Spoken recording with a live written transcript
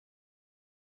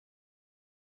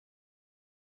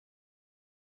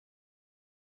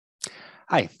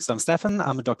Hi, so I'm Stephan.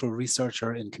 I'm a doctoral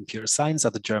researcher in computer science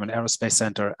at the German Aerospace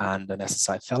Center and an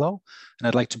SSI fellow. And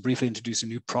I'd like to briefly introduce a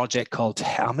new project called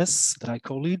Hermes that I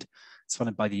co-lead. It's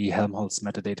funded by the Helmholtz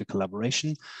Metadata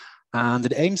Collaboration. And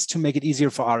it aims to make it easier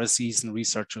for RSEs and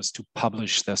researchers to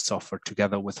publish their software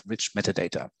together with rich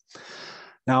metadata.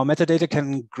 Now, metadata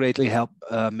can greatly help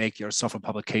make your software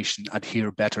publication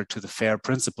adhere better to the FAIR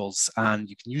principles. And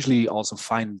you can usually also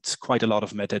find quite a lot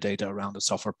of metadata around a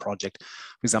software project,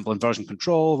 for example, in version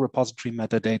control, repository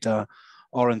metadata,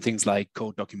 or in things like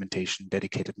code documentation,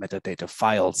 dedicated metadata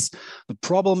files. The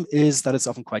problem is that it's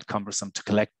often quite cumbersome to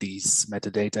collect these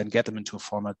metadata and get them into a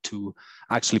format to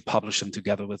actually publish them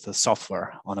together with the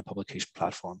software on a publication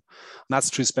platform. And that's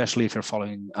true, especially if you're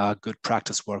following a good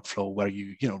practice workflow where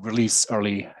you release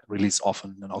early, release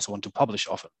often, and also want to publish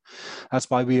often. That's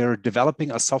why we are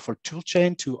developing a software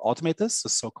toolchain to automate this, the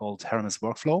so-called Hermes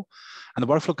workflow. And the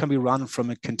workflow can be run from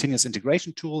a continuous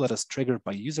integration tool that is triggered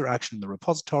by user action in the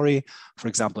repository, for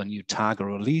example, a new tag or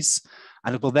release,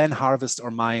 and it will then harvest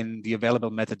or mine the available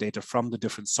metadata from the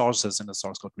different sources in the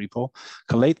source code repo,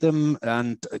 collate them,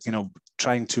 and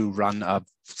trying to run a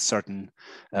certain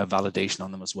validation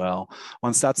on them as well.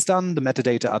 Once that's done, the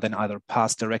metadata are then either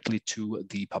passed directly to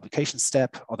the publication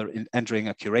step, or they're entering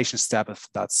a curation step if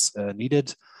that's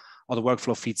needed, or the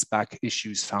workflow feeds back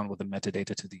issues found with the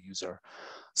metadata to the user.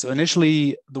 So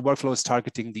initially, the workflow is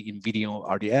targeting the InVideo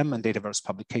RDM and Dataverse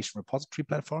publication repository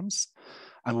platforms.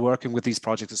 I'm working with these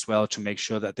projects as well to make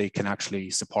sure that they can actually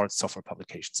support software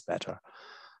publications better.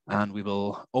 And we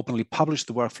will openly publish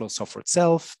the workflow software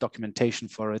itself, documentation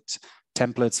for it,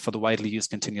 templates for the widely used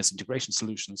continuous integration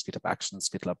solutions, GitHub Actions,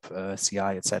 GitLab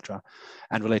CI, etc.,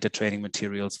 and related training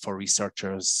materials for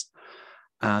researchers.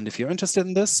 And if you're interested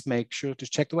in this, make sure to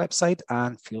check the website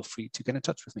and feel free to get in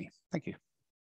touch with me. Thank you.